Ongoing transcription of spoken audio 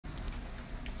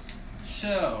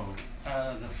So,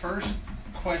 the first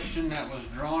question that was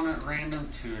drawn at random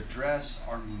to address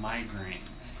are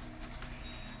migraines.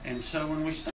 And so when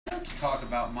we start to talk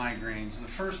about migraines, the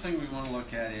first thing we want to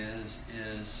look at is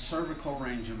cervical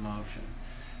range of motion.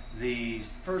 The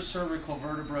first cervical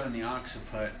vertebra and the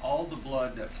occiput, all the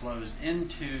blood that flows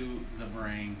into the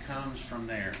brain comes from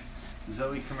there.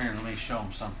 Zoe, come here, let me show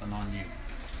them something on you.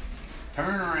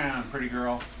 Turn around, pretty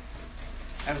girl.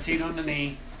 Have a seat on the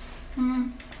knee.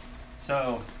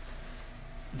 So,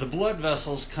 the blood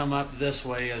vessels come up this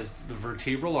way as the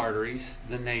vertebral arteries,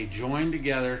 then they join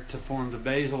together to form the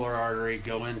basilar artery,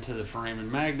 go into the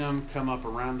foramen magnum, come up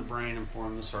around the brain and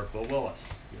form the circle of Willis.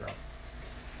 You're up.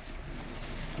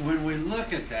 When we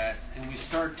look at that and we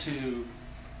start to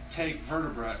take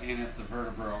vertebra, and if the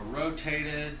vertebra are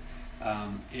rotated,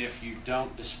 if you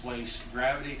don't displace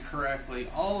gravity correctly,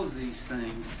 all of these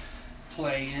things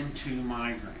play into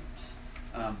migraines.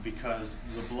 Because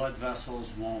the blood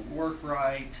vessels won't work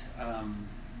right.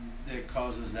 It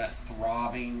causes that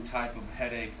throbbing type of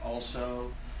headache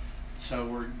also. So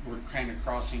we're kind of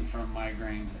crossing from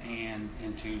migraines and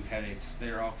into headaches.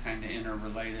 They're all kind of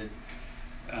interrelated.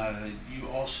 You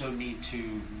also need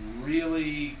to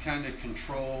really kind of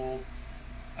control.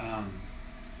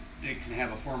 It can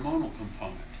have a hormonal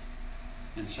component.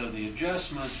 And so the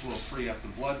adjustments will free up the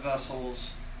blood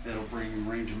vessels. It'll bring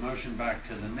range of motion back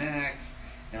to the neck.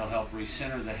 It'll help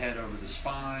recenter the head over the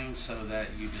spine so that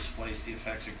you displace the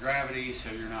effects of gravity,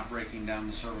 so you're not breaking down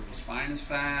the cervical spine as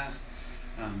fast.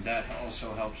 That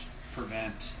also helps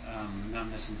prevent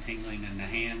numbness and tingling in the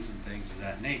hands and things of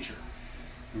that nature.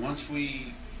 Once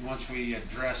we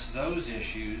address those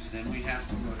issues, then we have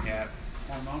to look at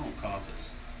hormonal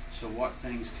causes. So what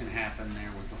things can happen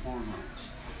there with the hormones?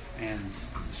 And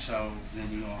so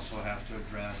then you also have to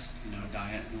address,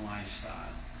 diet and lifestyle.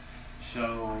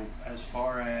 So as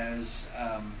far as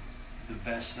the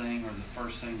best thing or the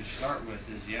first thing to start with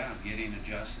is, getting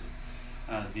adjusted.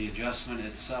 The adjustment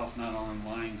itself not only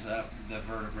lines up the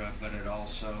vertebra, but it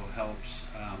also helps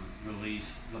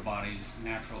release the body's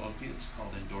natural opiates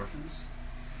called endorphins.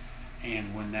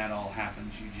 And when that all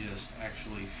happens, you just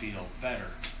actually feel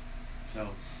better. So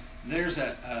there's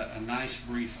a nice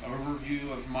brief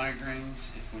overview of migraines.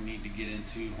 If we need to get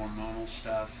into hormonal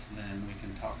stuff, then we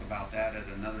can talk about that at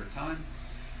another time.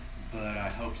 But I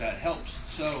hope that helps.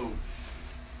 So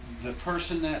the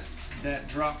person that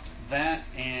dropped that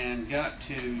and got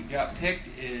picked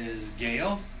is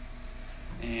Gail,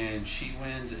 and she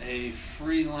wins a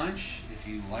free lunch. If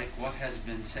you like what has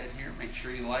been said here, make sure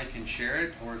you like and share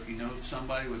it, or if you know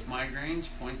somebody with migraines,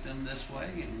 point them this way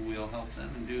and we'll help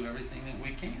them and do everything that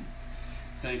we can.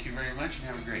 Thank you very much and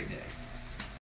have a great day.